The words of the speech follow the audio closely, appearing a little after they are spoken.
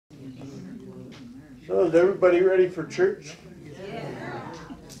So is everybody ready for church? Yeah.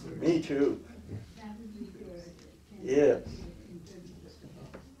 Me too. Yes.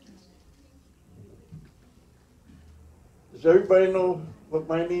 Does everybody know what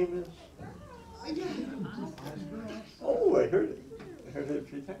my name is? Oh, I heard it. I heard it a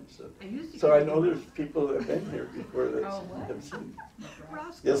few times. So I know there's people that have been here before that have seen me.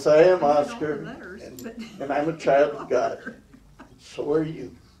 Yes, I am Oscar, and I'm a child of God. So are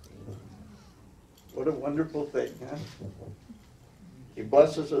you. What a wonderful thing, huh? He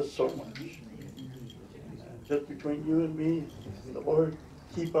blesses us so much. Just between you and me and the Lord,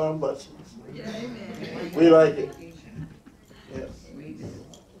 keep on blessing us. Yeah, amen. We like it. Yes.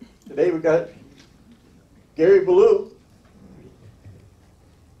 Today we got Gary Ballou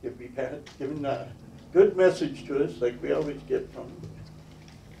giving a good message to us, like we always get from him.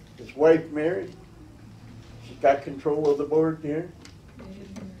 His wife Mary, she's got control of the board here.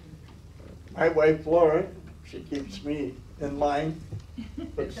 My wife Laura, she keeps me in line.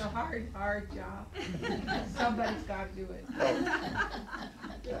 It's a hard job. Somebody's got to do it.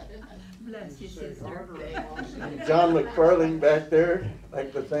 Bless you, sister. John McFarling back there, I'd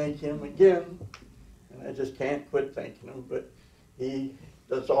like to thank him again. And I just can't quit thanking him, but he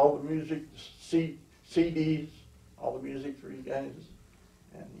does all the music, CDs, all the music for you guys.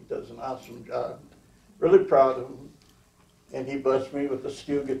 And he does an awesome job. Really proud of him. And he blessed me with a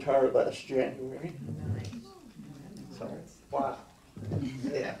steel guitar last January. So, wow.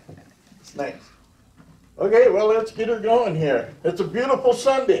 Yeah, it's nice. Okay, well, let's get her going here. It's a beautiful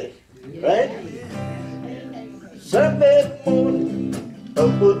Sunday, right? Sunday morning,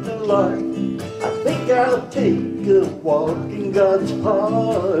 up with the light. I think I'll take a walk in God's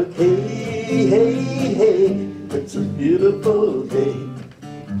park. Hey, hey, hey, it's a beautiful day.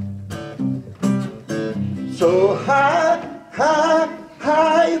 So high,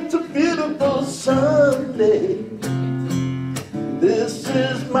 it's a beautiful Sunday. This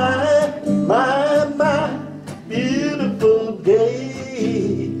is my beautiful day.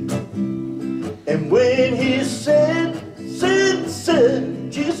 And when he said,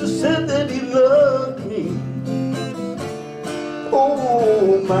 Jesus said that he loved me.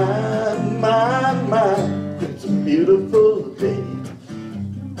 Oh, my, it's a beautiful day.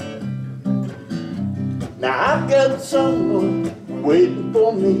 Now I've got someone waiting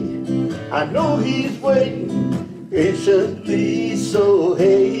for me. I know he's waiting patiently. So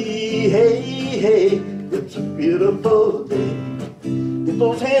hey, hey, hey, it's a beautiful day. Get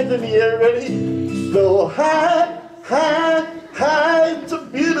those hands in the air, ready? So high, it's a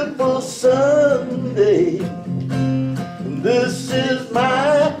beautiful Sunday. And this is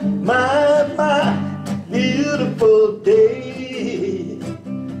my beautiful day.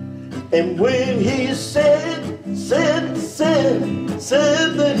 And when he said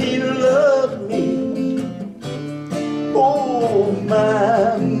that he loved me, oh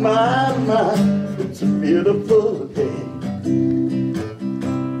my, it's a beautiful day.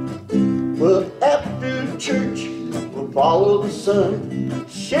 Well, after church, we'll follow the sun,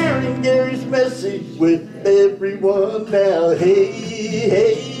 sharing Gary's message with everyone now. Hey,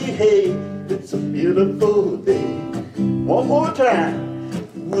 hey, hey, it's a beautiful day. One more time.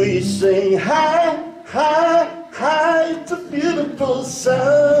 We sing high, it's a beautiful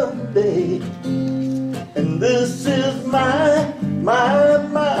Sunday. And this is my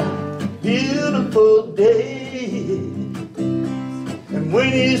beautiful day. And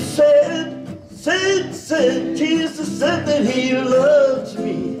when he said, Jesus said that he loves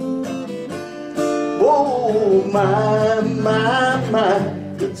me. Oh, my,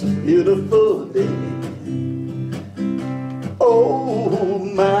 it's a beautiful day. Oh,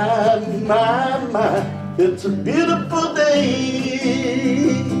 my, it's a beautiful day.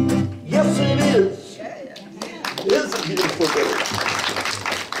 Yes, it is. It's a beautiful day.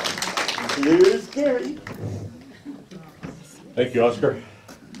 Here's Gary. Thank you, Oscar.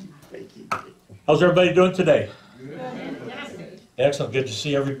 Thank you. How's everybody doing today? Excellent. Good to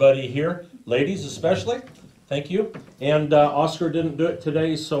see everybody here. Ladies especially. Thank you. And Oscar didn't do it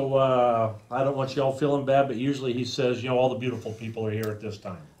today, so I don't want you all feeling bad, but usually he says, all the beautiful people are here at this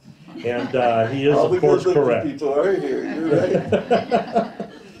time. And he is, of course, correct. All the people are here. You're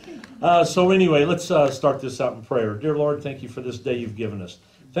right. So anyway, let's start this out in prayer. Dear Lord, thank you for this day you've given us.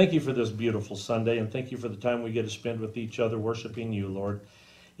 Thank you for this beautiful Sunday, and thank you for the time we get to spend with each other worshiping you, Lord.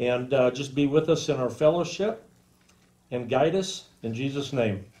 And just be with us in our fellowship and guide us. In Jesus'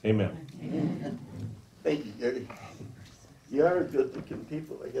 name, amen. Amen. Thank you, Gary. You are good looking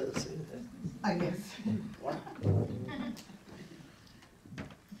people, I gotta say that. I guess. Wow.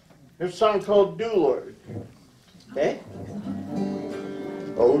 There's a song called Do Lord. Okay?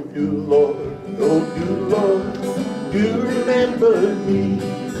 Oh, do Lord, oh dear Lord, do remember me.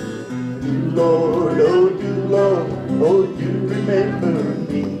 Dear Lord, oh dear Lord, oh do remember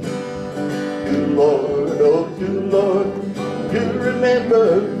me. Dear Lord, oh dear Lord, do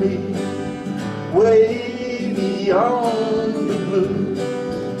remember me. Way beyond the blue.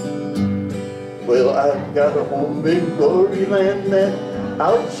 Well, I've got a home in glory land that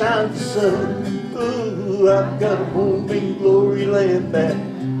outshines the sun. Ooh, I've got a home in glory land that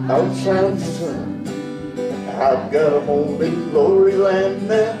outshines the sun. I've got a home in glory land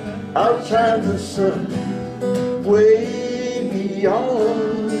that outshines the sun. Way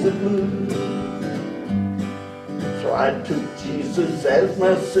beyond the blue. So I took Jesus as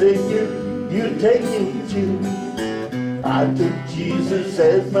my Savior, you take him too. I took Jesus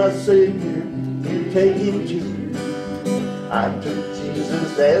as my Savior, you take him too. I took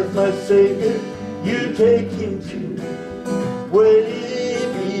Jesus as my Savior, you take him too. Way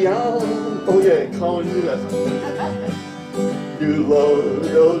beyond, oh yeah, calling you that. Do Lord,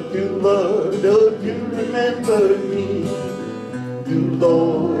 oh do Lord, oh do remember me. Do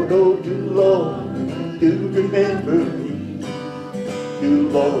Lord, oh do Lord, do remember me. Do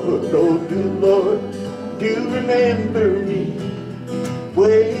Lord, oh do Lord, do remember me.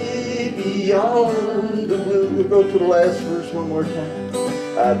 Way beyond the blue. We'll go to the last verse one more time.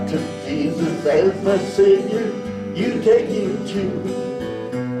 I took Jesus as my Savior, you take him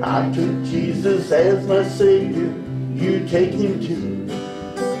too. I took Jesus as my Savior, you take him too.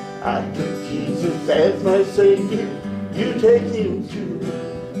 I took Jesus as my Savior, you take him too.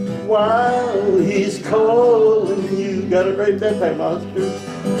 While he's calling you, got it right that time, Oscar.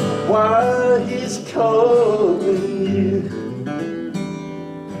 While he's calling you.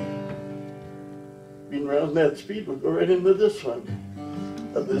 Being around that speed, we'll go right into this one.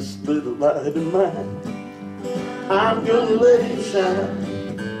 This little light of mine, I'm gonna let it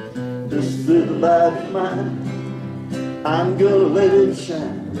shine. This little light of mine, I'm gonna let it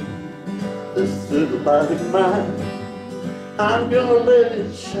shine. This little light of mine, I'm gonna let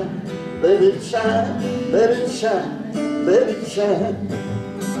it shine. Let it shine, let it shine, let it shine.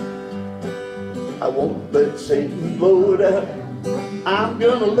 I won't let Satan blow it out. I'm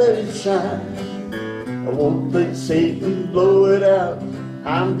gonna let it shine. I won't let Satan blow it out.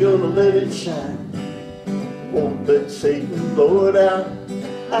 I'm gonna let it shine. Won't let Satan blow it out.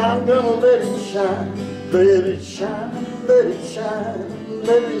 I'm gonna let it shine. Let it shine, let it shine,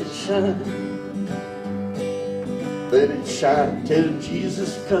 let it shine. Let it shine till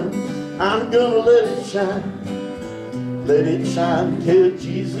Jesus comes. I'm gonna let it shine. Let it shine till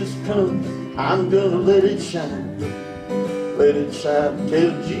Jesus comes. I'm gonna let it shine. Let it shine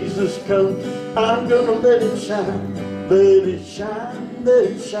till Jesus comes. I'm gonna let it shine. Let it shine, let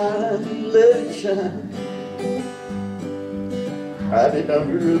it shine, let it shine. Hide it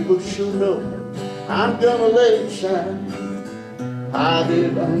under a bushel, no, I'm gonna let it shine. Hide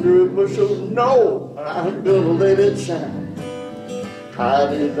it under a bushel, no, I'm gonna let it shine.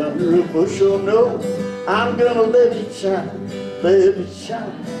 Hide it under a bushel, no, I'm gonna let it shine. Let it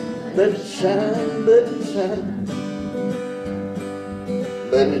shine, let it shine, let it shine.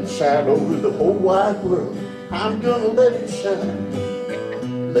 Let it shine over the whole wide world. I'm gonna let it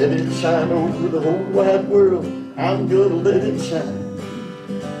shine. Let it shine over the whole wide world. I'm gonna let it shine.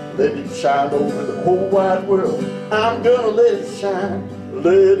 Let it shine over the whole wide world. I'm gonna let it shine.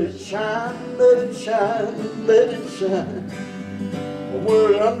 Let it shine, let it shine, let it shine.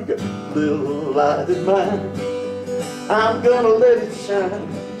 Word, I'm got a little light in mine. I'm gonna let it shine.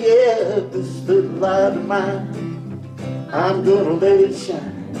 Yeah, this little light of mine. I'm gonna let it shine.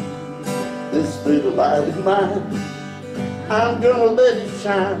 This little light of mine, I'm gonna let it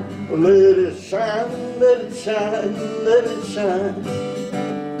shine. Let it shine, let it shine, let it shine.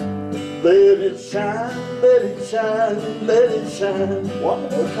 Let it shine, let it shine, let it shine. One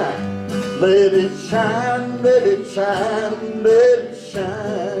more time. Let it shine, let it shine, let it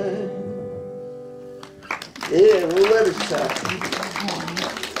shine. Yeah, we'll let it shine.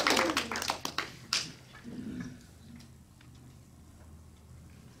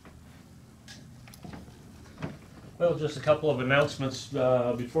 Well, just a couple of announcements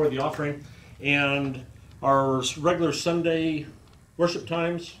before the offering, and our regular Sunday worship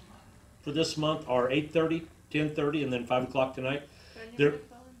times for this month are 8:30, 10:30, and then 5 o'clock tonight.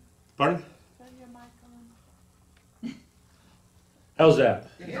 Pardon? How's that?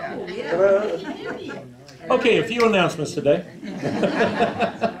 Okay, a few announcements today.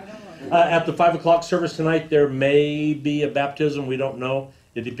 At the 5 o'clock service tonight, there may be a baptism. We don't know.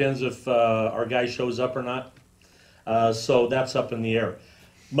 It depends if our guy shows up or not. So that's up in the air.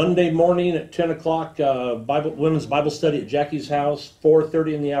 Monday morning at 10 o'clock, women's Bible study at Jackie's house.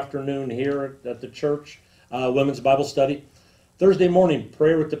 4:30 in the afternoon here at the church, women's Bible study. Thursday morning,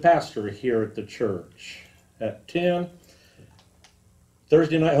 prayer with the pastor here at the church at 10.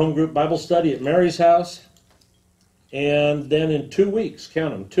 Thursday night home group Bible study at Mary's house. And then in 2 weeks,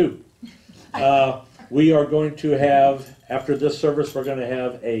 count them, 2. We are going to have, after this service, we're going to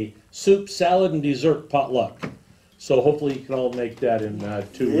have a soup, salad, and dessert potluck. So hopefully you can all make that in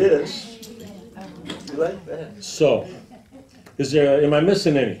 2 weeks. Yes. You like that? So, am I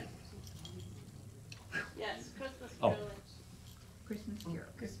missing any? Yes, Christmas Oh. carols. Christmas here.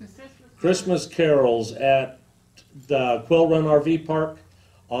 Christmas carols at the Quill Run RV Park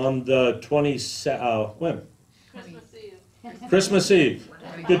on the 27th, when? Christmas Eve. Christmas Eve.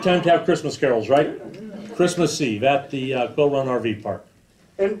 Good time to have Christmas carols, right? Christmas Eve at the Quill Run RV Park.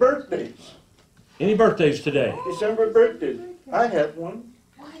 And birthdays. Any birthdays today? December birthday. I have one.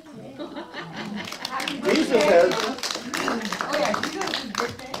 Jesus has one. Oh, yeah, Jesus'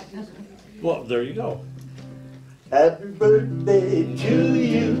 birthday. Well, there you go. Happy birthday to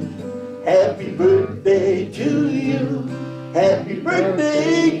you. Happy birthday to you. Happy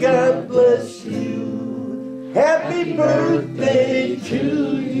birthday, God bless you. Happy birthday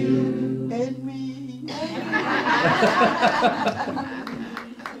to you and me.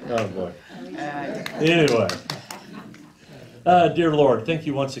 Oh, boy. Anyway. Dear Lord, thank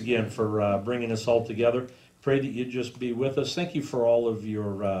you once again for bringing us all together. Pray that you just be with us. Thank you for all of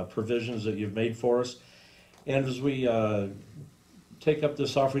your provisions that you've made for us. And as we take up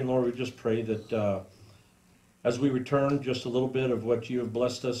this offering, Lord, we just pray that as we return just a little bit of what you have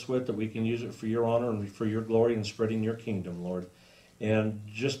blessed us with, that we can use it for your honor and for your glory and spreading your kingdom, Lord. And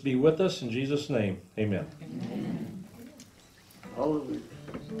just be with us in Jesus' name. Amen. Hallelujah.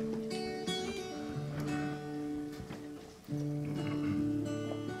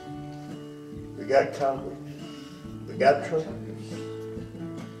 We got convicts. We got troubles.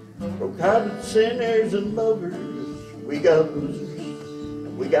 Broken sinners and lovers. We got losers.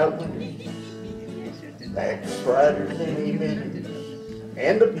 And we got winners. Backsliders and amen.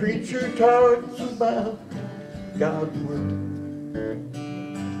 And the preacher talks about God's word.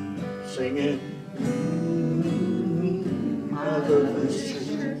 Singing, I love this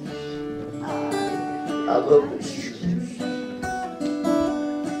church. I love this church.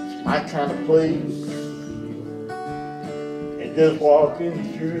 It's my kind of place. And just walking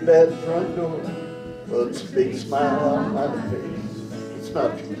through that front door puts a big smile on my face. It's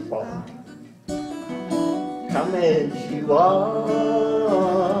not too far. Come as you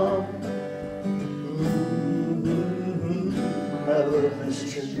are. I love this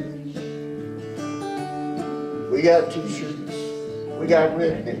church. We got t-shirts, we got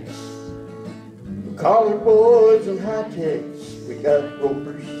rednecks, collared boys and high-techs. We got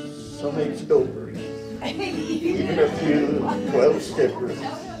ropers, some ex-dopers, even a few 12-steppers.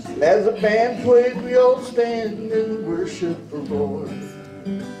 And as the band plays, we all stand and worship the Lord,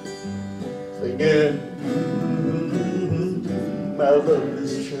 singing, I love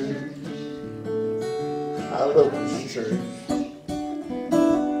this church. I love this church.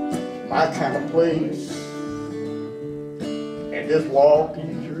 My kind of place. And just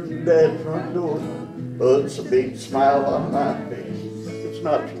walking through that front door puts a big smile on my face. It's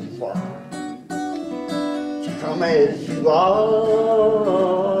not too far. So come as you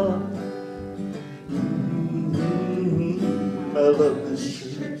are. I love this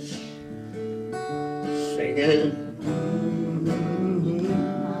church. Singing.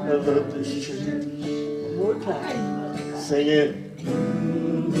 I love this church. One more time. Singing.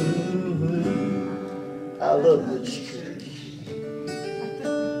 I love this church.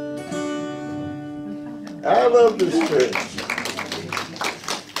 I love this church.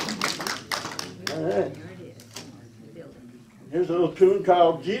 All right. Here's a little tune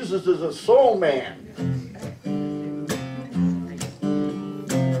called Jesus is a Soul Man.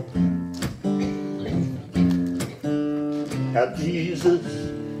 Now Jesus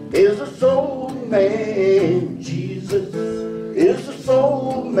is a soul man. Jesus is a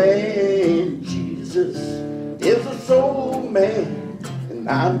soul man. Jesus is a soul man. And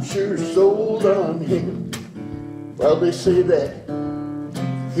I'm sure sold on him. Well, they say that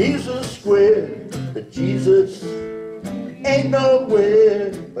he's a square, but Jesus ain't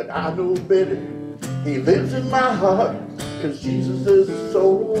nowhere. But I know better. He lives in my heart, 'cause Jesus is a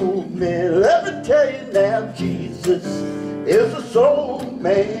soul man. Let me tell you now, Jesus is a soul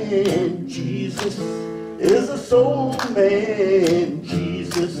man. Jesus is a soul man.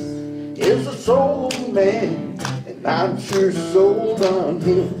 Jesus is a soul man. And I'm sure sold on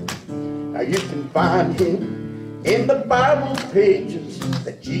him. Now you can find him in the Bible pages,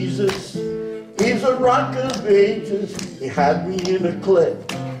 that Jesus is a rock of ages. He hid me in a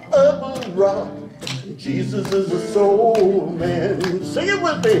cleft of a rock. Jesus is a soul man. Sing it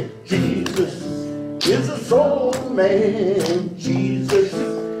with me. Jesus is a soul man. Jesus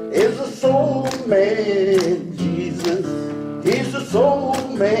is a soul man. Jesus is a soul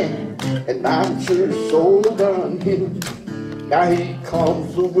man. And I'm sure sold on him. Now he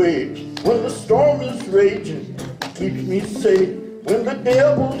calms the waves when the storm is raging. He keeps me safe when the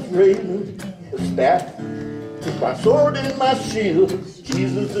devil's raging. His staff is my sword and my shield.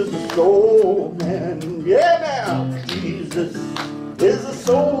 Jesus is a soul man. Yeah, now. Jesus is a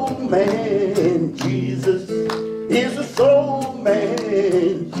soul man. Jesus is a soul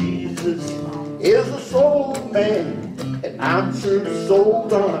man. Jesus is a soul man. And I'm sure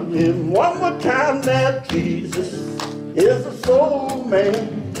sold on him. One more time now. Jesus is a soul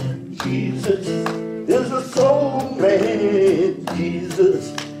man. Jesus is a soul man.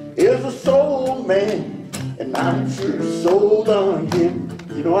 Jesus is a soul man. And I'm sure sold on him.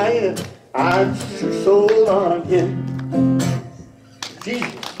 You know I am. I'm sure sold on him.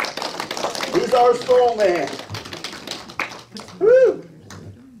 Jesus. He's our soul man. Woo!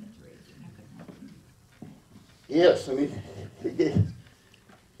 Yes, and he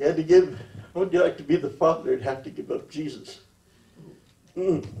had to give, how would you like to be the father? He'd have to give up Jesus.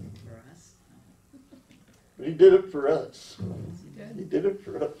 But he did it for us. He did it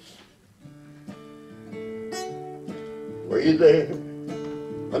for us. Were you there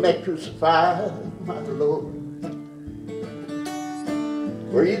when they crucified my Lord?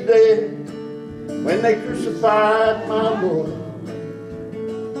 Were you there when they crucified my Lord?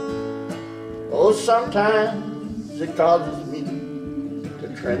 Oh, sometimes it causes me to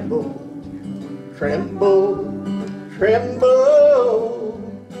tremble, tremble, tremble.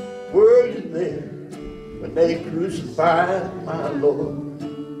 Were you there when they crucified my Lord?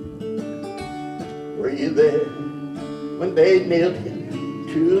 Were you there when they nailed him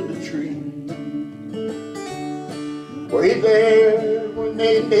to the tree? Were you there when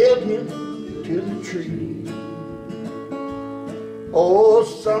they nailed him to the tree? Oh,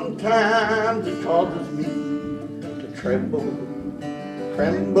 sometimes it causes me to tremble,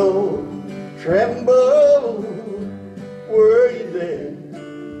 tremble, tremble. Were you there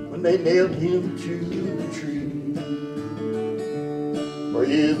when they nailed him to the tree? Were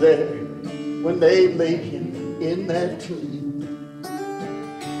you there when they laid him in that tomb?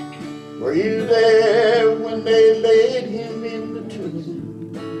 Were you there when they laid him in the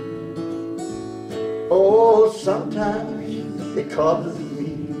tomb? Oh, sometimes it causes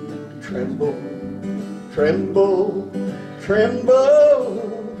me to tremble, tremble, tremble.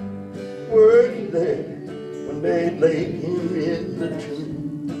 Were you there when they laid him in the tomb?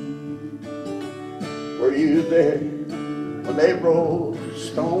 Were you there when they rolled the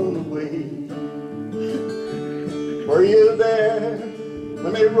stone away? Were you there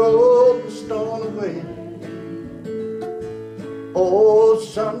when they rolled the stone away? Oh,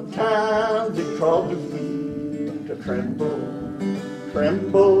 sometimes it causes me to tremble,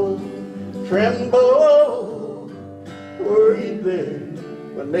 tremble, tremble. Were you there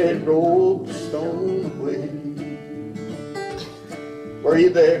when they rolled the stone away? Were you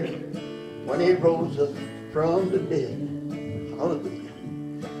there when he rose up from the dead? Hallelujah.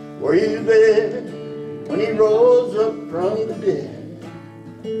 Were you there when he rose up from the dead?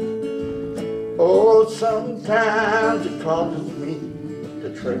 Oh, sometimes it causes me to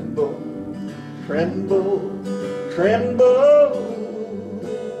tremble, tremble, tremble.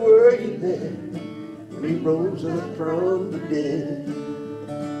 Were you there when he rose up from the dead?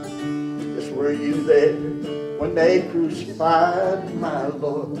 Yes, were you there when they crucified my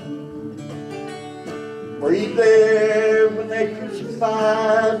Lord? Were you there when they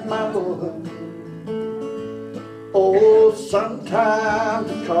crucified my Lord? Oh, sometimes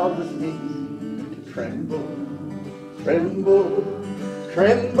it causes me to tremble, tremble,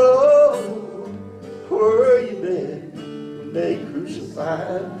 tremble. Were you there when they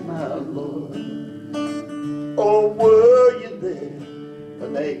crucified my Lord? Oh, were you there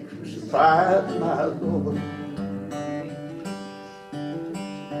when they crucified my Lord?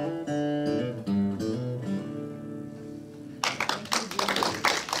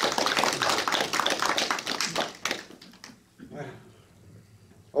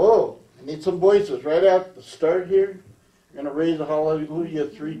 Oh, I need some voices right at the start here. We're going to raise a hallelujah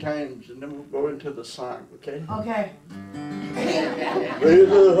 3 times, and then we'll go into the song, okay? Okay. Raise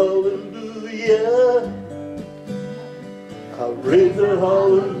a hallelujah. I'll raise a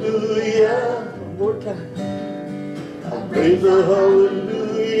hallelujah. One more time. I'll raise a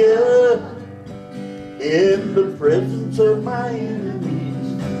hallelujah in the presence of my enemies.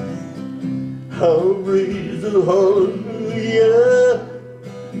 I'll raise a hallelujah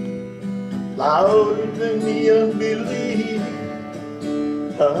louder than the unbelief.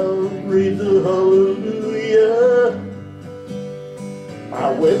 I'll raise a hallelujah.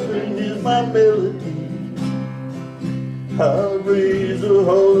 My weapon is my melody. I'll raise a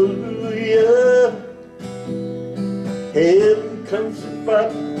hallelujah. Heaven comes to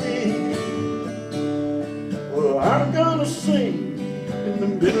fight me. Well, I'm gonna sing in the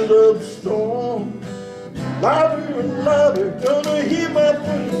middle of the storm. Louder and louder, gonna hear my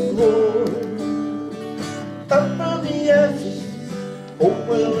praise, Lord. Up from the ashes, hope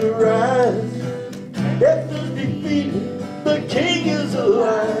will arise. Death is defeated, the King is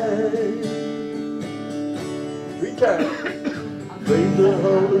alive. 3 times. Praise the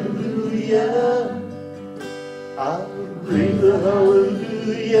hallelujah. I'll raise a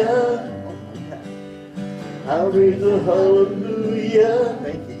hallelujah. I'll raise a hallelujah.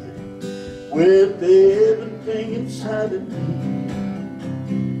 Thank you. With everything inside of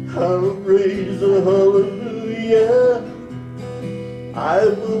me, I'll raise a hallelujah. I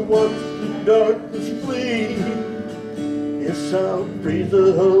will watch the darkness flee. Yes, I'll raise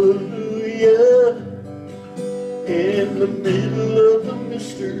a hallelujah. In the middle of the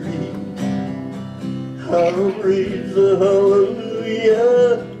mystery, I'll raise a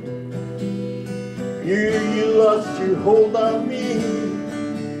hallelujah. You lost your hold on me.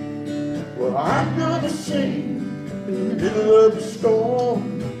 Well, I'm gonna sing in the middle of the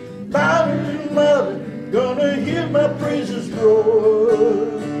storm. Louder and louder, gonna hear my praises roar.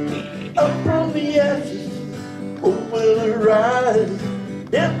 Up from the ashes, hope will arise.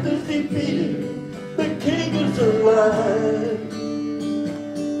 Death is defeated, the King is alive.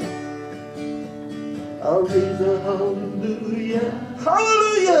 I'll raise a hallelujah.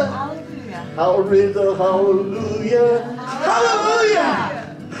 Hallelujah! Hallelujah. I'll raise a hallelujah.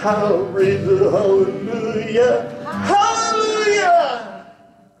 Hallelujah! I'll raise a hallelujah. Hallelujah!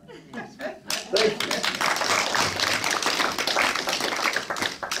 Thank you.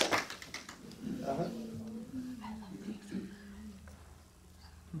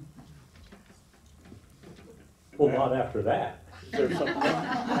 Well, not after that. Is there something?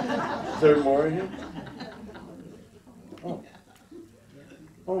 Is there more in here? Oh.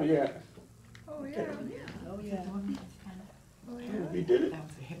 Oh, yeah. Oh, yeah. Oh, yeah. We did it. That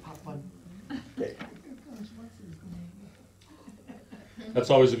was a hip hop one. Okay. That's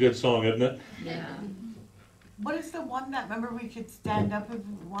always a good song, isn't it? Yeah. What is the one that, remember we could stand up if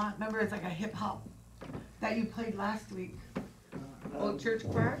we want? Remember it's like a hip hop that you played last week? Old church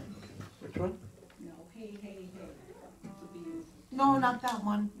choir? Which one? No, not that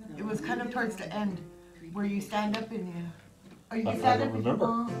one. It was kind of towards the end where you stand up and you, or you I can stand don't up if you remember.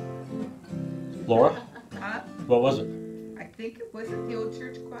 want. Laura, Huh? what was it? I think it was the old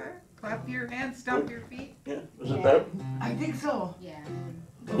church choir. Clap your hands, stomp your feet. Yeah, was it that? I think so. Yeah.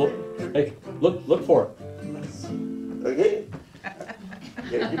 Well, hey, look for it. Okay.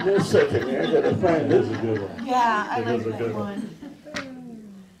 Yeah, give me a second here. I gotta find It is this. a good one. Yeah, I It like is a that good one. one.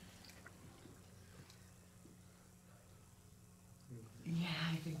 Yeah,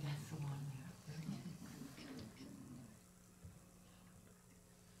 I think that's the one.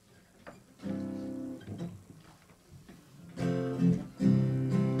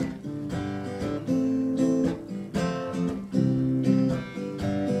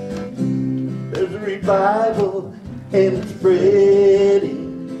 There's a revival and it's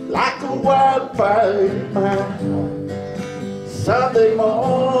spreading like a wildfire in my heart. Sunday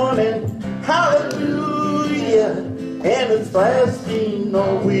morning, hallelujah, and it's lasting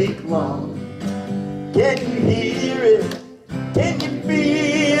all week long. Can you hear it? Can you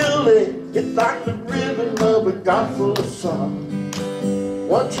feel it? It's like the rhythm of a gospel song.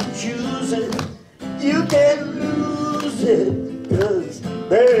 Once you choose it, you can't lose it, 'cause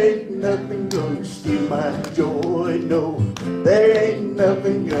there ain't nothing gonna steal my joy, no. There ain't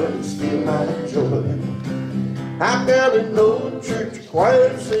nothing gonna steal my joy. I've got an old church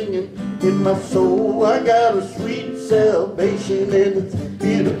choir singing in my soul. I got a sweet salvation and it's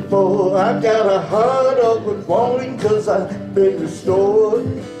beautiful. I've got a heart overflowing 'cause I've been restored.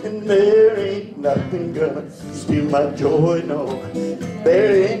 And there ain't nothing gonna steal my joy, no.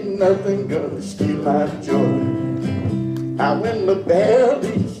 There ain't nothing gonna steal my joy. Now in the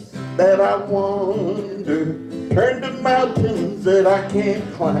valleys that I wander, turn to mountains that I can't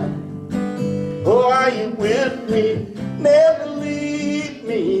climb. Oh, are you with me? Never leave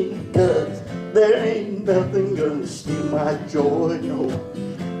me, 'cause there ain't nothing gonna steal my joy, no.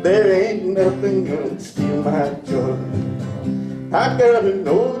 There ain't nothing gonna steal my joy. I got an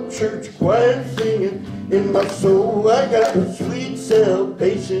old church choir singing in my soul. I got a sweet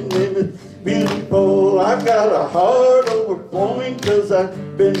salvation and it's beautiful. I got a heart overflowing 'cause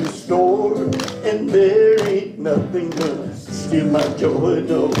I've been restored. And there ain't nothing gonna steal my joy,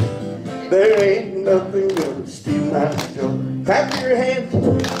 no. There ain't nothing gonna steal my joy. Clap your hands,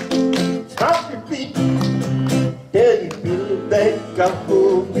 stomp your feet, till you feel that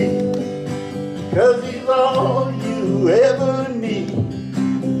gospel beat. 'Cause he's all you ever need.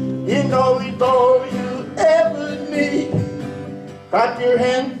 You know he's all you ever need. Clap your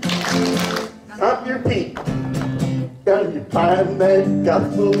hands, stomp your feet, till you find that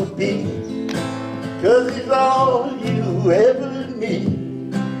gospel beat. 'Cause he's all you ever need.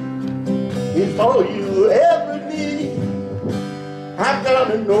 He's all you ever need. I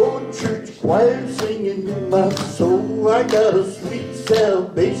got an old church choir singing in my soul. I got a sweet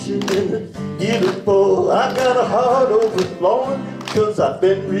salvation and it's beautiful. I got a heart overflowing 'cause I've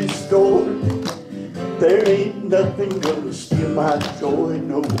been restored. There ain't nothing gonna steal my joy,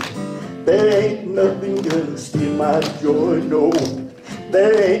 no. There ain't nothing gonna steal my joy, no.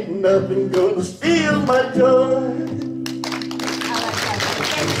 There ain't nothing gonna steal my joy.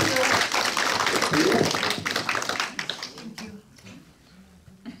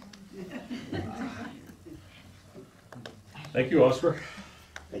 Thank you, Oscar.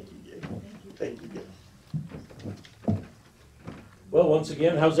 Thank you, Jay. Thank you, Jay. Well, once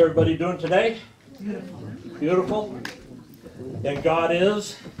again, how's everybody doing today? Beautiful. And God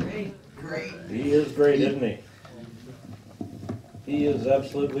is? Great. He is great, isn't he? He is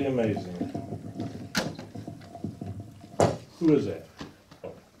absolutely amazing. Who is that?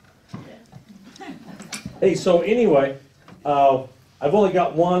 Oh. Hey, so anyway, I've only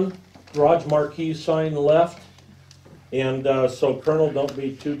got one garage marquee sign left. And so, Colonel, don't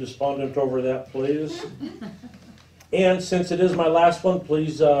be too despondent over that, please. And since it is my last one,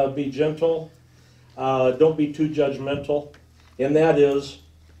 please be gentle. Don't be too judgmental. And that is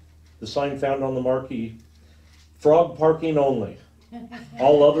the sign found on the marquee: frog parking only.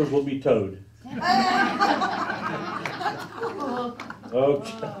 All others will be towed.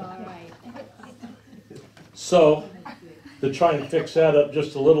 Okay. So, to try and fix that up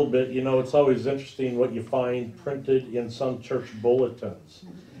just a little bit, you know, it's always interesting what you find printed in some church bulletins.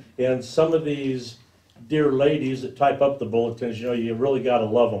 And some of these dear ladies that type up the bulletins, you know, you really got to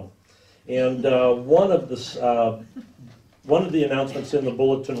love them. And one of the announcements in the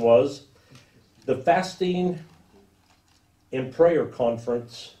bulletin was the fasting and prayer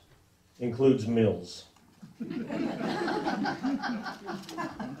conference includes meals.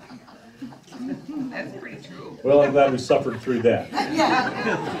 That's pretty true. Well, I'm glad we suffered through that.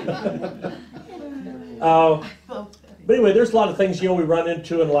 But anyway, there's a lot of things, you know, we run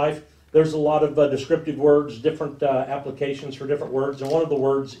into in life. There's a lot of descriptive words, different applications for different words, and one of the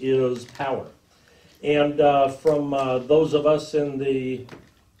words is power. And from those of us in the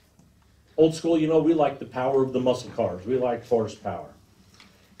old school, you know, we like the power of the muscle cars. We like horsepower.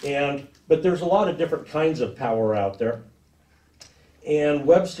 But there's a lot of different kinds of power out there. And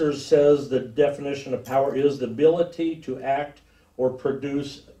Webster says the definition of power is the ability to act or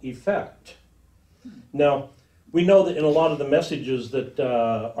produce effect. Now, we know that in a lot of the messages that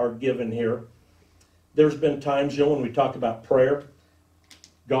are given here, there's been times, you know, when we talk about prayer,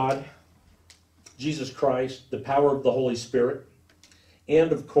 God, Jesus Christ, the power of the Holy Spirit,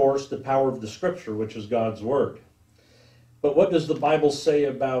 and of course, the power of the Scripture, which is God's Word. But what does the Bible say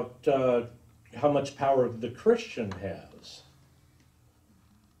about how much power the Christian has?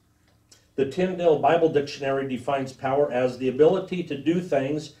 The Tyndale Bible Dictionary defines power as the ability to do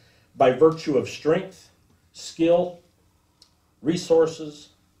things by virtue of strength, skill, resources,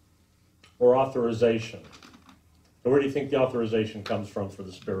 or authorization. And where do you think the authorization comes from for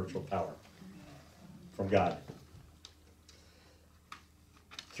the spiritual power? From God.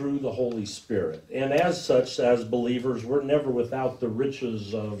 Through the Holy Spirit. And as such, as believers, we're never without the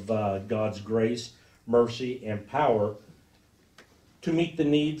riches of God's grace, mercy, and power to meet the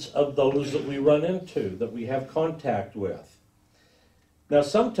needs of those that we run into, that we have contact with. Now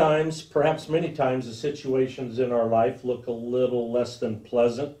sometimes, perhaps many times, the situations in our life look a little less than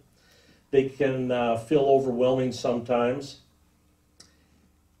pleasant. They can feel overwhelming sometimes.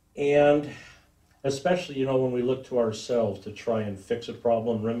 And especially, you know, when we look to ourselves to try and fix a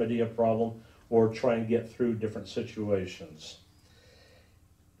problem, remedy a problem, or try and get through different situations.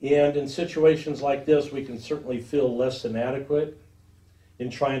 And in situations like this, we can certainly feel less than adequate in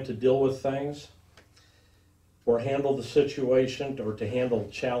trying to deal with things or handle the situation or to handle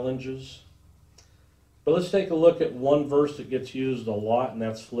challenges. But let's take a look at one verse that gets used a lot, and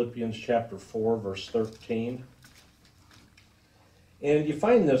that's Philippians chapter 4, verse 13. And you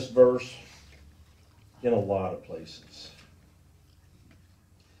find this verse in a lot of places.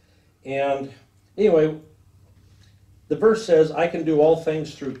 And anyway, the verse says, I can do all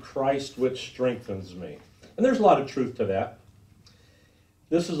things through Christ which strengthens me. And there's a lot of truth to that.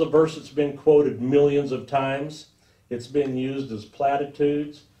 This is a verse that's been quoted millions of times. It's been used as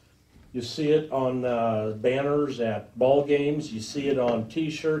platitudes. You see it on banners at ball games. You see it on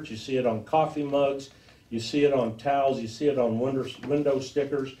T-shirts. You see it on coffee mugs. You see it on towels. You see it on window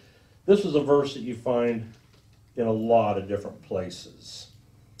stickers. This is a verse that you find in a lot of different places.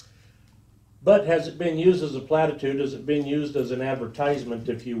 But has it been used as a platitude? Has it been used as an advertisement,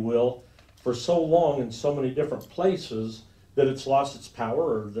 if you will, for so long in so many different places that it's lost its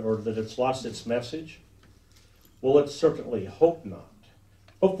power or that it's lost its message? Well, let's certainly hope not.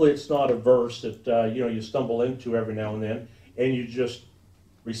 Hopefully it's not a verse that you stumble into every now and then and you just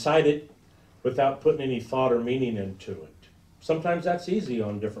recite it without putting any thought or meaning into it. Sometimes that's easy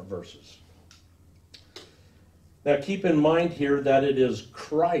on different verses. Now keep in mind here that it is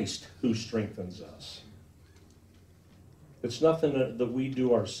Christ who strengthens us. It's nothing that we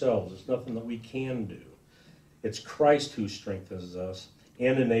do ourselves. It's nothing that we can do. It's Christ who strengthens us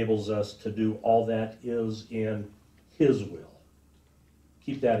and enables us to do all that is in His will.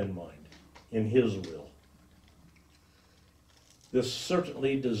 Keep that in mind, in His will. This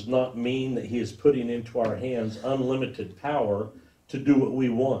certainly does not mean that He is putting into our hands unlimited power to do what we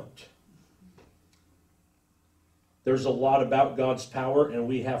want. There's a lot about God's power, and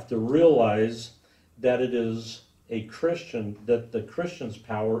we have to realize that it is a Christian, that the Christian's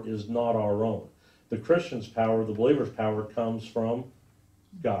power is not our own. The Christian's power, the believer's power, comes from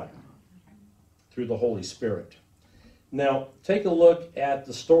God through the Holy Spirit. Now, take a look at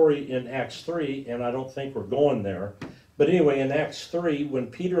the story in Acts 3, and I don't think we're going there. But anyway, in Acts 3, when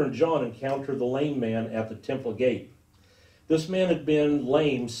Peter and John encounter the lame man at the temple gate, this man had been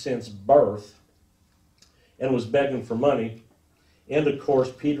lame since birth and was begging for money. And of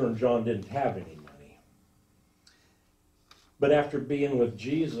course, Peter and John didn't have any money. But after being with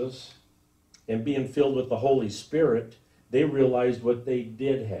Jesus and being filled with the Holy Spirit, they realized what they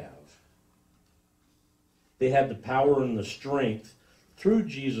did have. They had the power and the strength through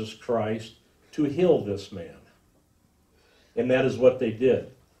Jesus Christ to heal this man. And that is what they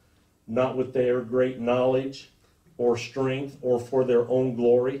did. Not with their great knowledge or strength or for their own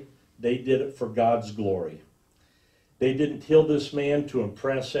glory. They did it for God's glory. They didn't heal this man to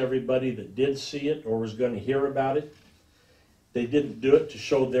impress everybody that did see it or was going to hear about it. They didn't do it to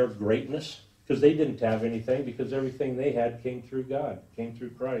show their greatness, because they didn't have anything, because everything they had came through God, came through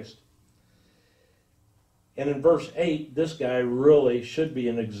Christ. And in verse 8, this guy really should be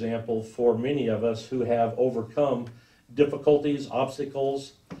an example for many of us who have overcome difficulties,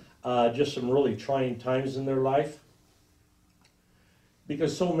 obstacles, just some really trying times in their life.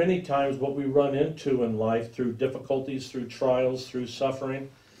 Because so many times what we run into in life through difficulties, through trials, through suffering,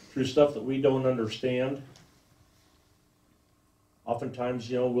 through stuff that we don't understand, oftentimes,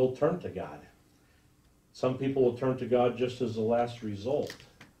 we'll turn to God. Some people will turn to God just as a last result.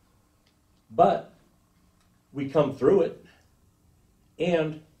 But we come through it,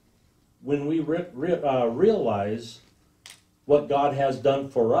 and when we realize what God has done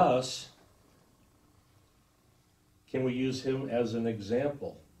for us, can we use Him as an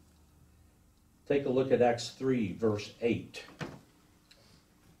example? Take a look at Acts 3, verse 8.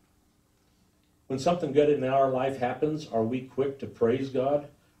 When something good in our life happens, are we quick to praise God?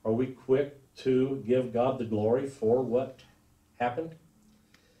 Are we quick to give God the glory for what happened?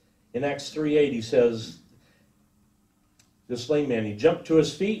 In Acts 3:8, he says, this lame man, he jumped to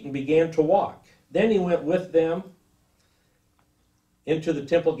his feet and began to walk. Then he went with them into the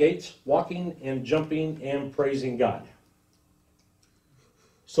temple gates, walking and jumping and praising God.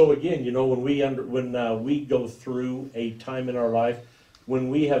 So again, when we go through a time in our life when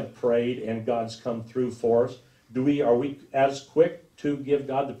we have prayed and God's come through for us, are we as quick to give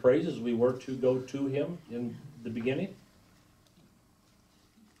God the praise as we were to go to Him in the beginning?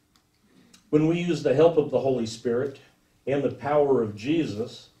 When we use the help of the Holy Spirit and the power of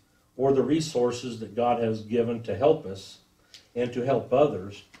Jesus, or the resources that God has given to help us and to help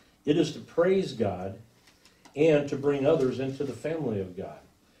others, it is to praise God and to bring others into the family of God.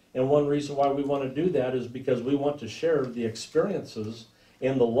 And one reason why we want to do that is because we want to share the experiences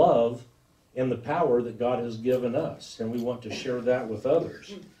and the love and the power that God has given us, and we want to share that with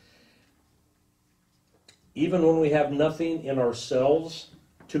others. Even when we have nothing in ourselves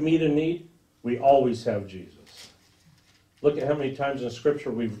to meet a need, we always have Jesus. Look at how many times in Scripture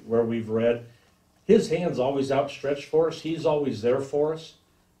where we've read, His hand's always outstretched for us. He's always there for us.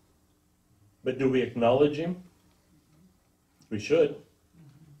 But do we acknowledge Him? We should.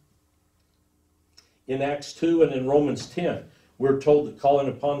 In Acts 2 and in Romans 10, we're told that calling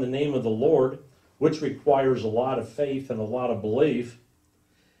upon the name of the Lord, which requires a lot of faith and a lot of belief,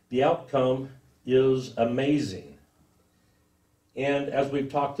 the outcome is amazing. And as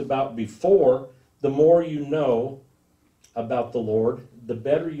we've talked about before, the more you know about the Lord, the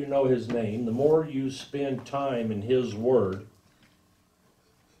better you know his name, the more you spend time in his word,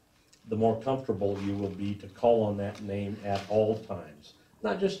 the more comfortable you will be to call on that name at all times,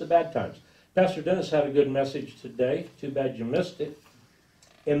 not just the bad times. Pastor Dennis had a good message today. Too bad you missed it.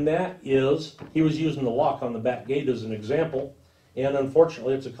 And that is, he was using the lock on the back gate as an example, and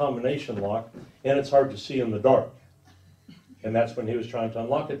unfortunately it's a combination lock, and it's hard to see in the dark. And that's when he was trying to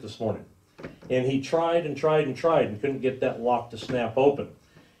unlock it this morning. And he tried and tried and tried and couldn't get that lock to snap open.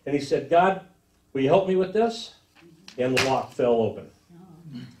 And he said, God, will you help me with this? And the lock fell open.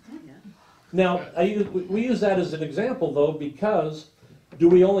 Now, we use that as an example, though, because do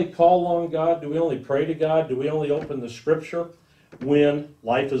we only call on God? Do we only pray to God? Do we only open the Scripture when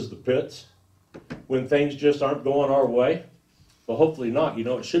life is the pits? When things just aren't going our way? Well, hopefully not. You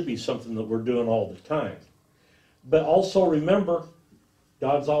know, it should be something that we're doing all the time. But also remember,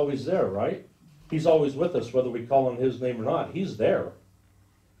 God's always there, right? He's always with us, whether we call on his name or not. He's there.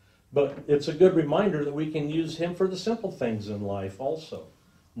 But it's a good reminder that we can use him for the simple things in life also,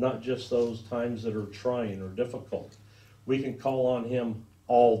 not just those times that are trying or difficult. We can call on him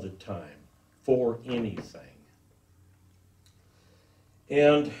all the time for anything.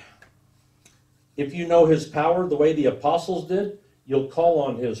 And if you know his power the way the apostles did, you'll call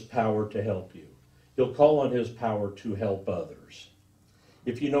on his power to help you. You'll call on his power to help others.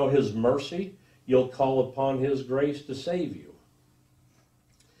 If you know his mercy, you'll call upon his grace to save you.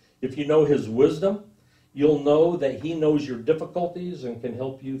 If you know his wisdom, you'll know that he knows your difficulties and can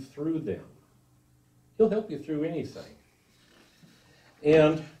help you through them. He'll help you through anything.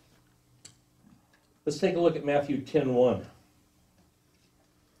 And let's take a look at Matthew 10:1.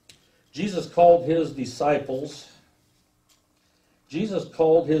 Jesus called his 12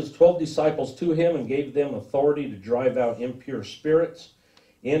 disciples to him and gave them authority to drive out impure spirits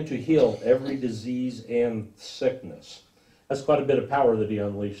and to heal every disease and sickness. That's quite a bit of power that he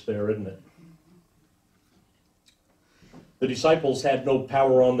unleashed there, isn't it? The disciples had no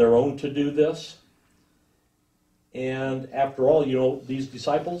power on their own to do this. And after all, you know, these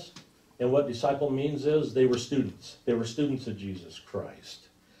disciples, and what disciple means is they were students. They were students of Jesus Christ.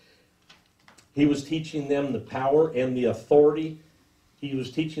 He was teaching them the power and the authority. He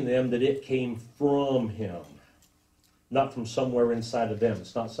was teaching them that it came from him, not from somewhere inside of them.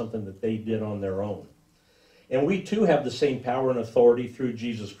 It's not something that they did on their own. And we too have the same power and authority through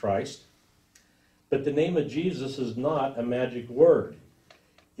Jesus Christ. But the name of Jesus is not a magic word.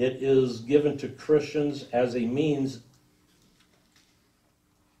 It is given to Christians as a means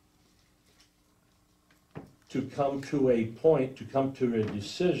to come to a point, to come to a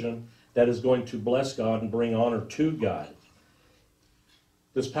decision that is going to bless God and bring honor to God.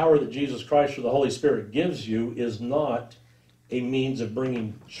 This power that Jesus Christ or the Holy Spirit gives you is not a means of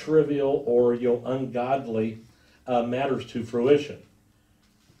bringing trivial or ungodly matters to fruition.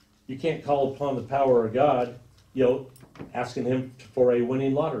 You can't call upon the power of God, asking him for a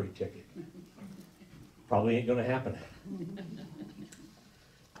winning lottery ticket. Probably ain't going to happen.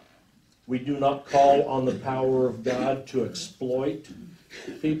 We do not call on the power of God to exploit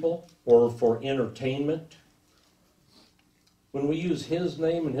people or for entertainment. When we use his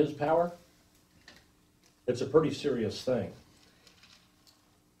name and his power, it's a pretty serious thing.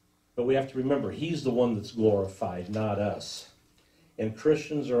 But we have to remember, he's the one that's glorified, not us. And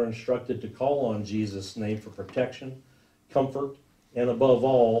Christians are instructed to call on Jesus' name for protection, comfort, and above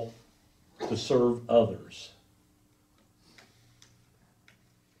all, to serve others.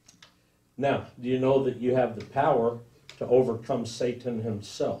 Now, do you know that you have the power to overcome Satan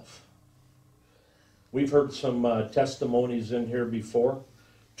himself? We've heard some testimonies in here before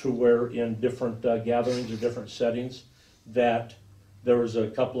to where in different gatherings or different settings that there was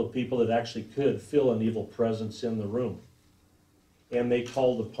a couple of people that actually could feel an evil presence in the room. And they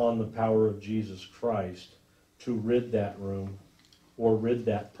called upon the power of Jesus Christ to rid that room or rid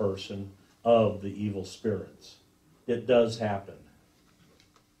that person of the evil spirits. It does happen.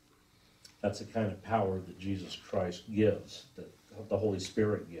 That's the kind of power that Jesus Christ gives, that the Holy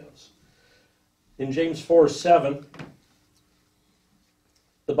Spirit gives. In James 4:7,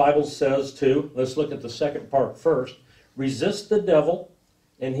 the Bible says to, let's look at the second part first, resist the devil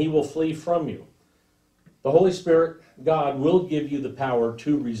and he will flee from you. The Holy Spirit, God, will give you the power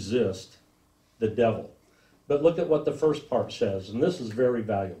to resist the devil. But look at what the first part says, and this is very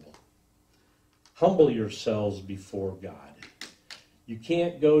valuable. Humble yourselves before God. You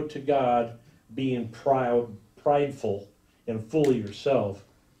can't go to God being prideful and full of yourself,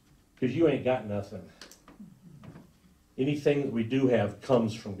 because you ain't got nothing. Anything that we do have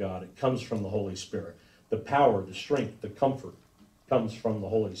comes from God. It comes from the Holy Spirit. The power, the strength, the comfort comes from the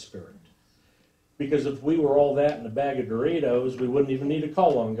Holy Spirit. Because if we were all that in a bag of Doritos, we wouldn't even need to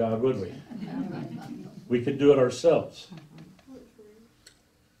call on God, would we? We could do it ourselves.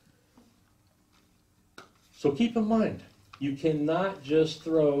 So keep in mind, you cannot just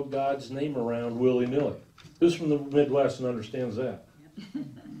throw God's name around willy-nilly. Who's from the Midwest and understands that?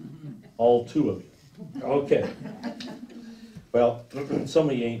 All two of you. Okay. Well, some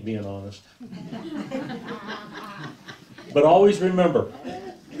of you ain't being honest. But always remember,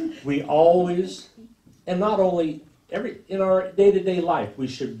 we always, and not only in our day-to-day life, we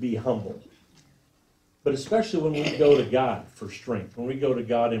should be humble. But especially when we go to God for strength, when we go to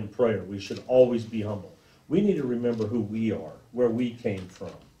God in prayer, we should always be humble. We need to remember who we are, where we came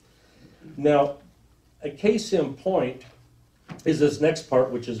from. Now, a case in point is this next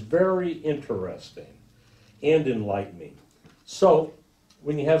part, which is very interesting and enlightening. So,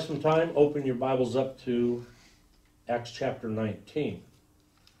 when you have some time, open your Bibles up to Acts chapter 19.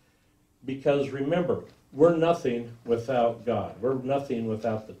 Because remember, we're nothing without God. We're nothing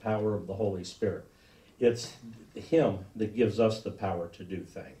without the power of the Holy Spirit. It's Him that gives us the power to do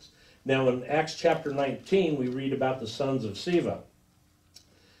things. Now in Acts chapter 19, we read about the sons of Sceva.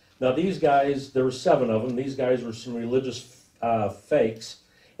 Now these guys, there were 7 of them. These guys were some religious fakes.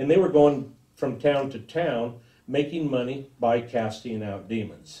 And they were going from town to town, making money by casting out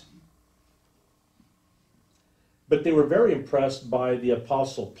demons. But they were very impressed by the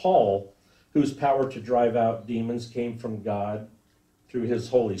Apostle Paul, whose power to drive out demons came from God through his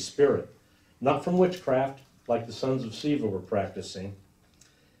Holy Spirit. Not from witchcraft, like the sons of Sceva were practicing.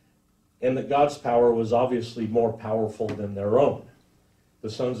 And that God's power was obviously more powerful than their own. The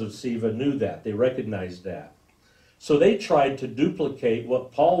sons of Sceva knew that. They recognized that. So they tried to duplicate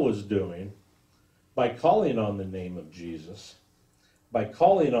what Paul was doing by calling on the name of Jesus, by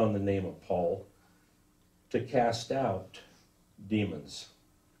calling on the name of Paul to cast out demons.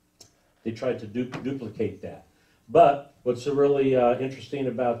 They tried to duplicate that. But what's really interesting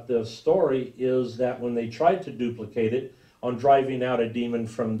about this story is that when they tried to duplicate it on driving out a demon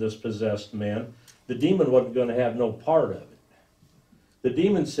from this possessed man, the demon wasn't going to have no part of it. The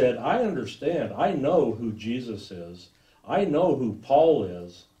demon said, I understand. I know who Jesus is. I know who Paul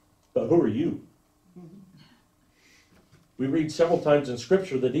is. But who are you? We read several times in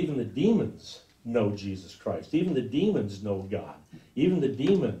Scripture that even the demons know Jesus Christ. Even the demons know God. Even the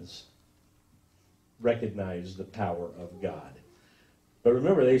demons recognize the power of God. But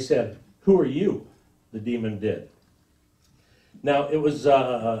remember, they said, who are you? The demon did. Now,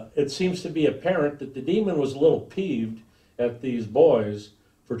 it seems to be apparent that the demon was a little peeved at these boys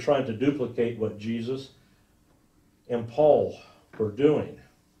for trying to duplicate what Jesus and Paul were doing.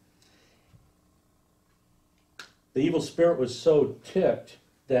 The evil spirit was so ticked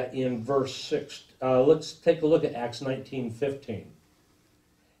that in verse 6, let's take a look at Acts 19:15.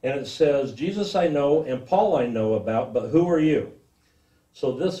 And it says, Jesus I know and Paul I know about, but who are you?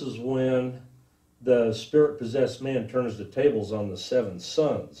 So this is when the spirit-possessed man turns the tables on the 7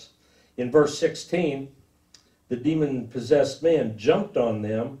 sons. In verse 16, the demon-possessed man jumped on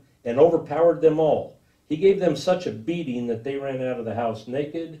them and overpowered them all. He gave them such a beating that they ran out of the house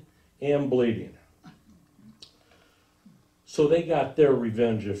naked and bleeding. So they got their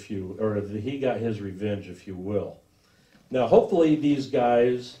revenge, he got his revenge, if you will. Now, hopefully these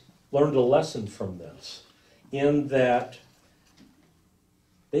guys learned a lesson from this, in that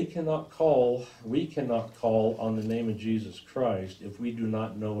we cannot call on the name of Jesus Christ if we do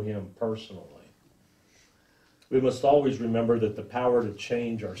not know him personally. We must always remember that the power to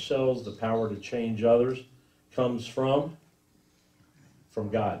change ourselves, the power to change others, comes from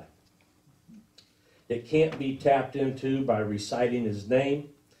God. It can't be tapped into by reciting his name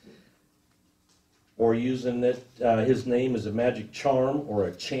or using his name as a magic charm or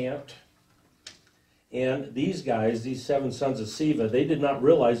a chant. And these guys, these 7 sons of Sceva, they did not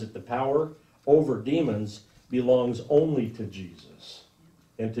realize that the power over demons belongs only to Jesus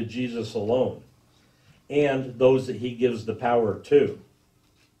and to Jesus alone, and those that he gives the power to.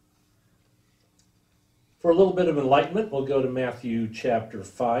 For a little bit of enlightenment, we'll go to Matthew chapter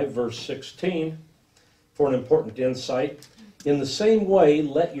 5, verse 16, for an important insight. In the same way,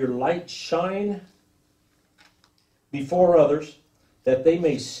 let your light shine before others, that they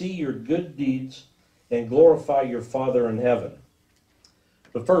may see your good deeds and glorify your Father in heaven.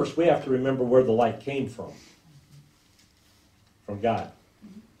 But first, we have to remember where the light came from God.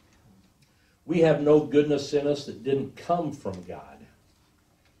 We have no goodness in us that didn't come from God.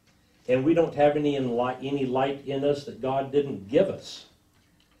 and we don't have any light in us that God didn't give us,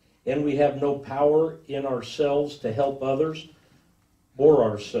 and we have no power in ourselves to help others or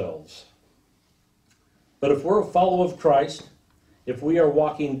ourselves. But if we're a follower of Christ, if we are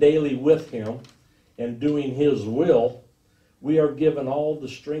walking daily with Him and doing His will, we are given all the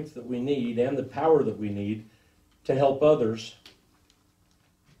strength that we need and the power that we need to help others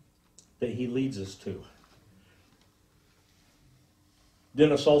that He leads us to.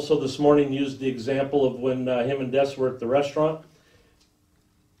 Dennis also this morning used the example of when him and Des were at the restaurant.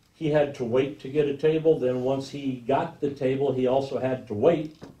 He had to wait to get a table. Then once he got the table, he also had to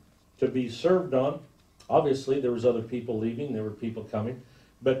wait to be served on. Obviously, there was other people leaving. There were people coming.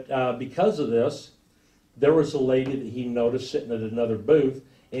 But because of this, there was a lady that he noticed sitting at another booth,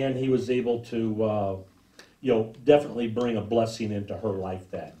 and he was able to, definitely bring a blessing into her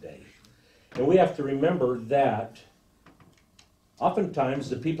life that day. And we have to remember that oftentimes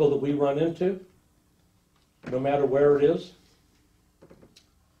the people that we run into, no matter where it is,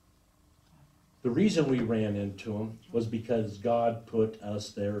 the reason we ran into them was because God put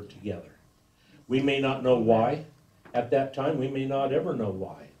us there together. We may not know why at that time. We may not ever know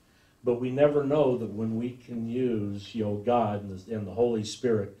why. But we never know that when we can use God and the Holy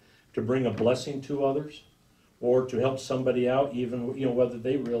Spirit to bring a blessing to others or to help somebody out, even whether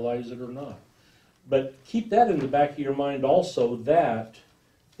they realize it or not. But keep that in the back of your mind also, that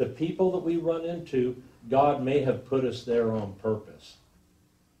the people that we run into, God may have put us there on purpose.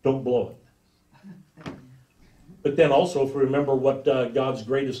 Don't blow it. But then also, if we remember what God's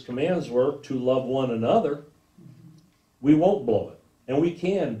greatest commands were, to love one another, we won't blow it. And we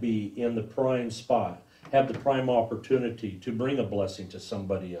can be in the prime spot, have the prime opportunity to bring a blessing to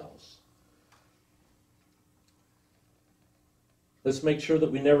somebody else. Let's make sure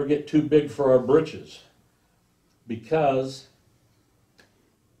that we never get too big for our britches, because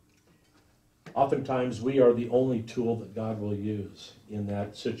oftentimes we are the only tool that God will use in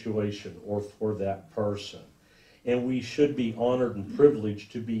that situation or for that person. And we should be honored and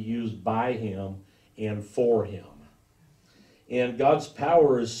privileged to be used by Him and for Him. And God's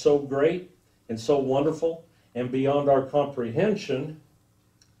power is so great and so wonderful and beyond our comprehension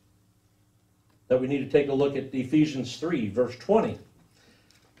that we need to take a look at Ephesians 3, verse 20.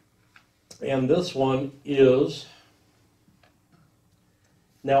 And this one is,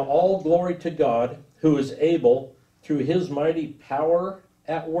 "Now all glory to God, who is able, through His mighty power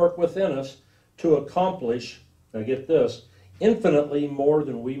at work within us, to accomplish," now get this, "infinitely more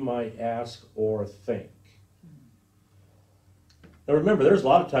than we might ask or think." Now remember, there's a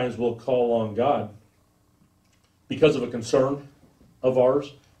lot of times we'll call on God because of a concern of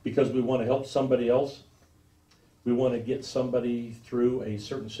ours, because we want to help somebody else. We want to get somebody through a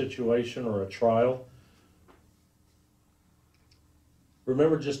certain situation or a trial.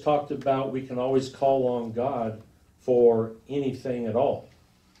 Remember, just talked about we can always call on God for anything at all.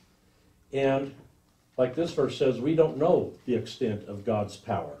 And like this verse says, we don't know the extent of God's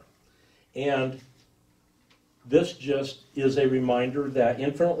power. And this just is a reminder that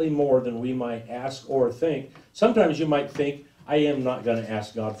infinitely more than we might ask or think. Sometimes you might think, I am not going to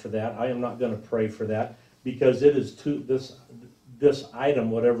ask God for that. I am not going to pray for that, because it is too, this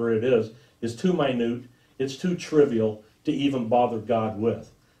item, whatever it is too minute. It's too trivial to even bother God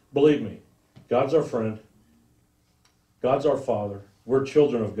with. Believe me, God's our friend. God's our Father. We're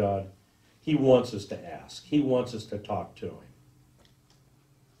children of God. He wants us to ask. He wants us to talk to Him.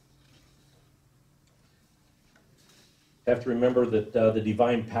 Have to remember that the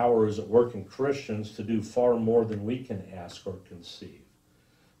divine power is at work in Christians to do far more than we can ask or conceive.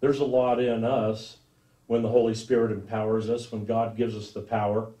 There's a lot in us when the Holy Spirit empowers us, when God gives us the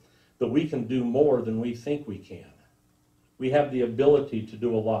power, that we can do more than we think we can. We have the ability to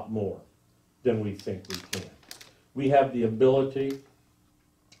do a lot more than we think we can. We have the ability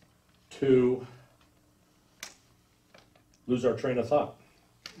to lose our train of thought.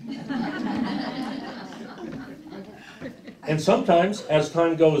 And sometimes, as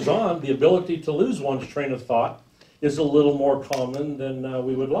time goes on, the ability to lose one's train of thought is a little more common than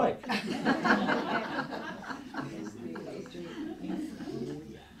we would like.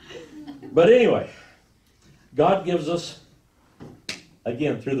 But anyway, God gives us,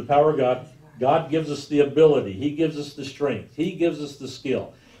 again, through the power of God, God gives us the ability. He gives us the strength. He gives us the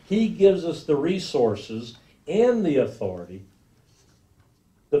skill. He gives us the resources and the authority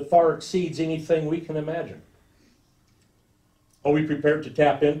that far exceeds anything we can imagine. Are we prepared to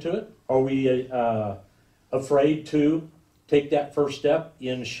tap into it? Are we afraid to take that first step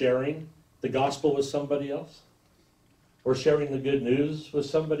in sharing the gospel with somebody else? Or sharing the good news with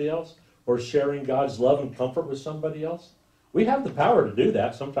somebody else? Or sharing God's love and comfort with somebody else? We have the power to do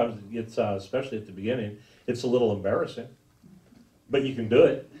that. Sometimes it gets, especially at the beginning, it's a little embarrassing. But you can do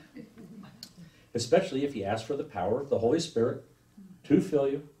it. Especially if you ask for the power of the Holy Spirit to fill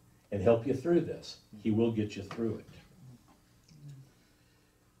you and help you through this. He will get you through it.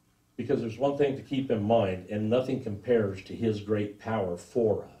 Because there's one thing to keep in mind, and nothing compares to His great power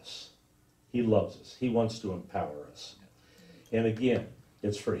for us. He loves us. He wants to empower us. And again,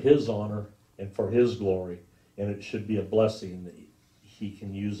 it's for His honor and for His glory, and it should be a blessing that He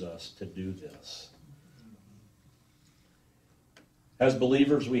can use us to do this. As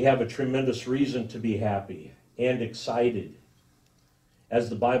believers, we have a tremendous reason to be happy and excited.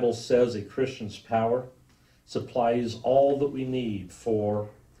 As the Bible says, a Christian's power supplies all that we need for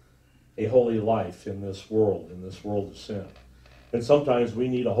a holy life in this world of sin. And sometimes we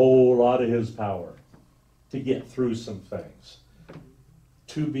need a whole lot of His power to get through some things,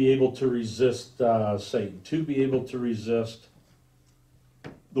 to be able to resist Satan, to be able to resist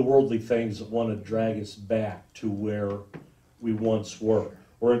the worldly things that want to drag us back to where we once were,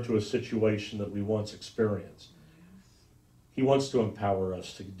 or into a situation that we once experienced. He wants to empower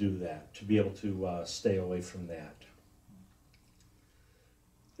us to do that, to be able to stay away from that.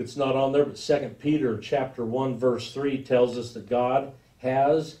 It's not on there, but 2 Peter chapter 1, verse 3 tells us that God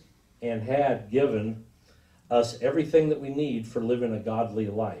has and had given us everything that we need for living a godly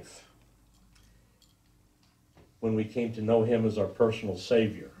life when we came to know Him as our personal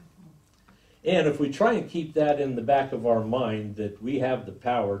Savior. And if we try and keep that in the back of our mind, that we have the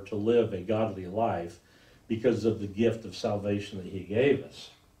power to live a godly life because of the gift of salvation that He gave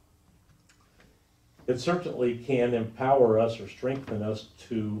us, it certainly can empower us or strengthen us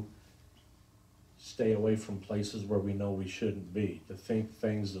to stay away from places where we know we shouldn't be, to think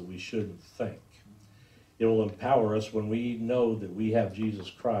things that we shouldn't think. It will empower us when we know that we have Jesus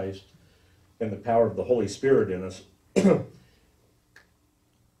Christ and the power of the Holy Spirit in us.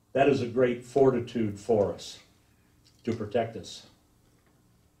 That is a great fortitude for us to protect us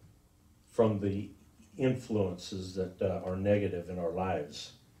from the influences that are negative in our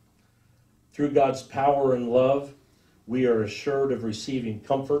lives. Through God's power and love, we are assured of receiving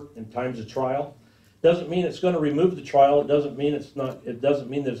comfort in times of trial. Doesn't mean it's going to remove the trial. It doesn't mean that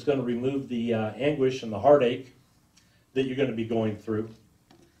it's going to remove the anguish and the heartache that you're going to be going through.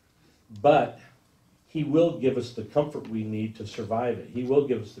 But He will give us the comfort we need to survive it. He will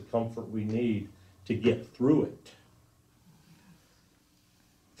give us the comfort we need to get through it.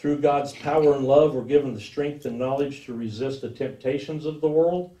 Through God's power and love, we're given the strength and knowledge to resist the temptations of the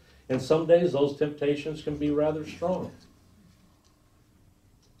world. And some days those temptations can be rather strong.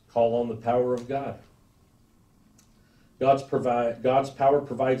 Call on the power of God. God's power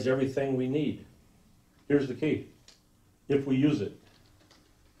provides everything we need. Here's the key. If we use it.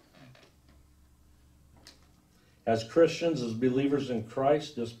 As Christians, as believers in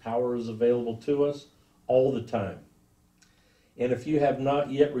Christ, this power is available to us all the time. And if you have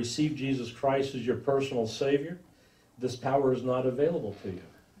not yet received Jesus Christ as your personal Savior, this power is not available to you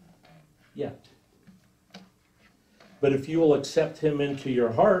yet. But if you will accept Him into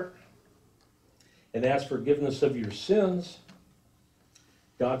your heart and ask forgiveness of your sins,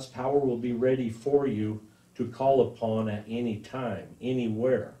 God's power will be ready for you to call upon at any time,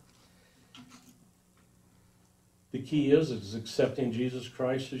 anywhere. The key is accepting Jesus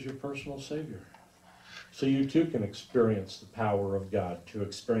Christ as your personal Savior. So you too can experience the power of God, to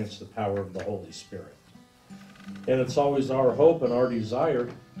experience the power of the Holy Spirit. And it's always our hope and our desire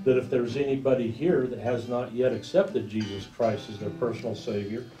that if there's anybody here that has not yet accepted Jesus Christ as their personal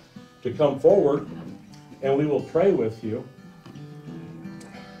Savior, to come forward and we will pray with you.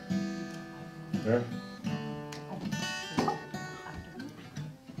 There.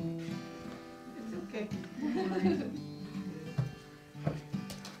 It's okay.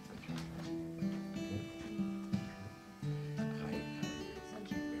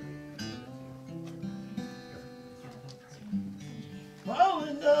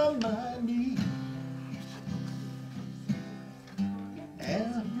 Falling on my knees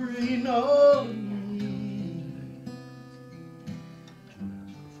and I bring on me.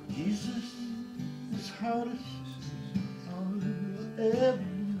 Jesus is hardest on ever.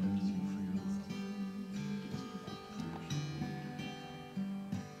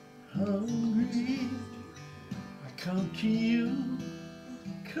 Hungry, I come to you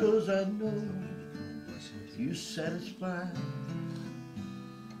 'cause I know you satisfy.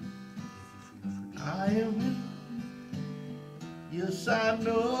 I am with you. Yes, I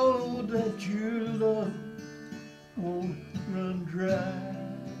know that your love won't run dry.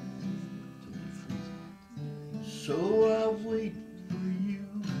 So I wait for you.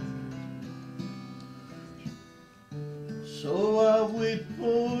 So I wait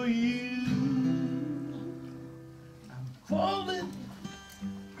for you. I'm falling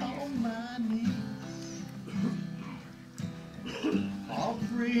on my knees,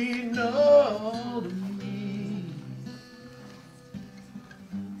 offering all to me.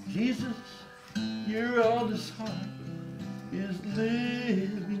 Jesus, you're all this heart is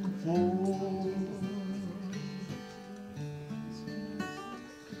living for.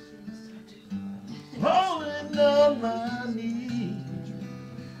 Falling on my knees,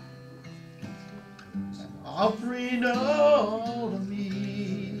 offering all of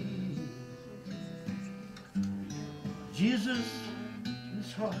me. Jesus,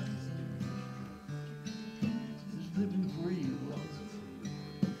 this heart is living for you, Lord.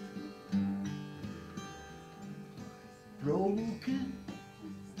 Broken,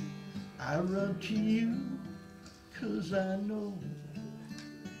 I run to you, 'cause I know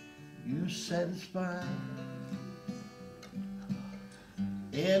you're satisfied.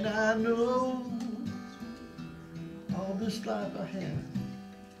 And I know all this life I have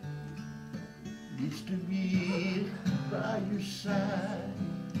needs to be by your side.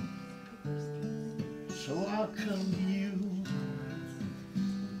 So I'll come to you.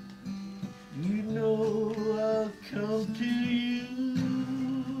 You know I'll come to you.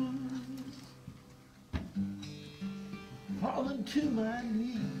 Falling to my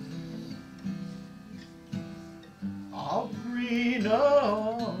knees, offering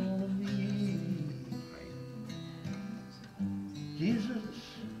all of me. Jesus,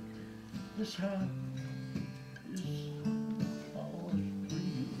 this heart is all for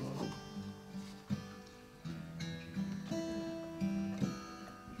you, Lord.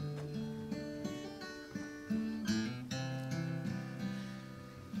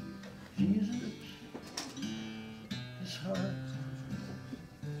 Jesus, this heart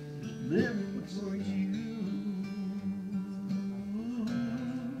is living for you.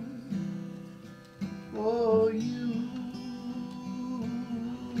 For you.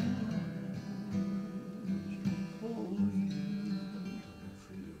 For you.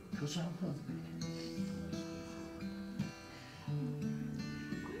 'Cause I'm hungry.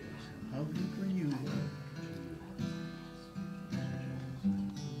 Hungry for you, Lord.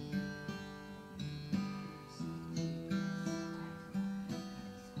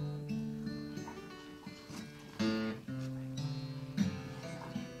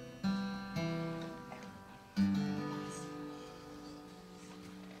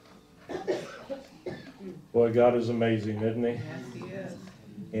 Boy, God is amazing, isn't he? Yes, he is.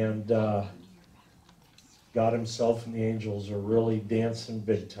 And God himself and the angels are really dancing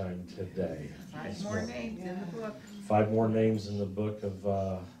big time today. 5 more names in the book. 5 more names in the book of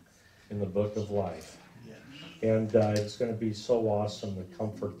life. Yes. And it's going to be so awesome, the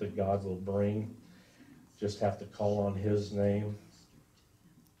comfort that God will bring. Just have to call on his name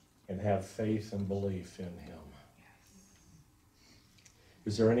and have faith and belief in him.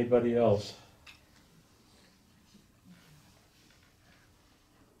 Is there anybody else?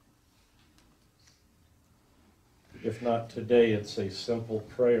 If not today, it's a simple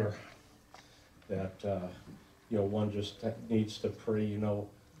prayer that, one just needs to pray,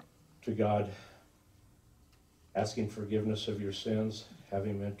 to God, asking forgiveness of your sins, have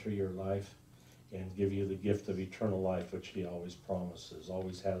him enter your life, and give you the gift of eternal life, which he always promises,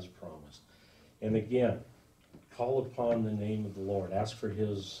 always has promised. And again, call upon the name of the Lord. Ask for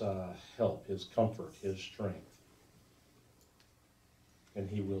his help, his comfort, his strength. And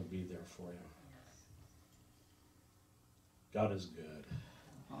he will be there for you. God is good.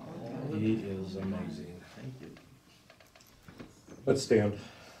 He is amazing. Thank you. Let's stand.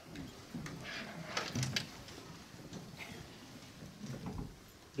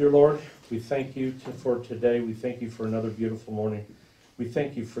 Dear Lord, we thank you for today. We thank you for another beautiful morning. We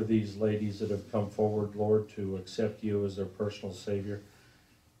thank you for these ladies that have come forward, Lord, to accept you as their personal Savior.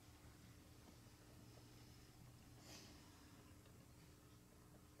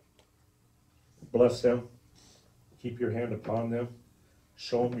 Bless them. Keep your hand upon them.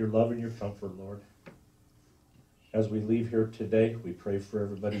 Show them your love and your comfort, Lord. As we leave here today, we pray for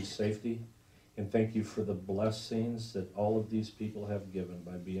everybody's safety and thank you for the blessings that all of these people have given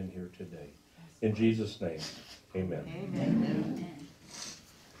by being here today. In Jesus' name, amen. Amen.